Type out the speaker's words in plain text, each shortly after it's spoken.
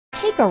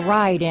Take a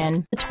ride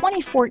in the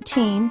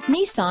 2014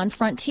 Nissan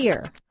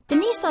Frontier. The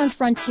Nissan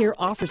Frontier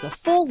offers a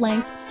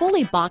full-length,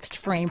 fully boxed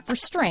frame for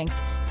strength,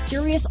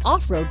 serious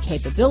off-road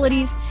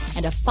capabilities,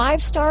 and a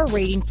 5-star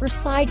rating for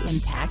side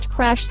impact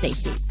crash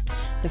safety.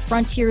 The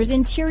Frontier's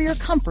interior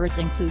comforts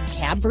include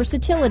cab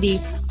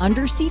versatility,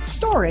 under-seat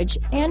storage,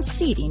 and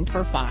seating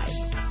for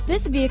 5.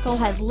 This vehicle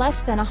has less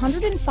than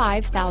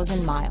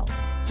 105,000 miles.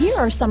 Here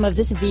are some of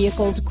this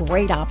vehicle's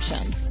great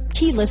options: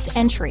 keyless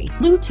entry,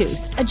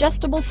 Bluetooth,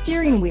 adjustable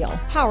steering wheel,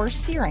 power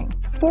steering,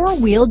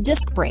 4-wheel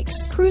disc brakes,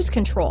 cruise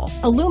control,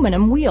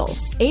 aluminum wheels,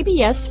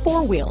 ABS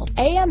 4-wheel,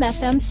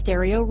 AM/FM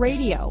stereo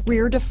radio,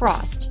 rear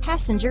defrost,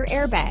 passenger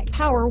airbag,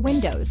 power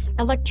windows,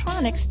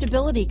 electronic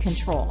stability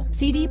control,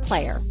 CD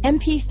player,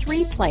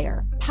 MP3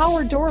 player,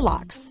 power door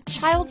locks,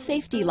 child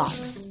safety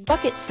locks,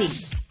 bucket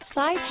seats,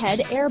 side head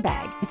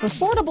airbag. If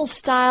affordable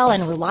style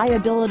and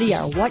reliability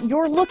are what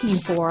you're looking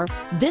for,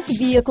 this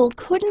vehicle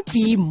couldn't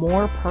be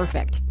more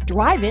perfect.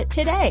 Drive it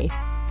today.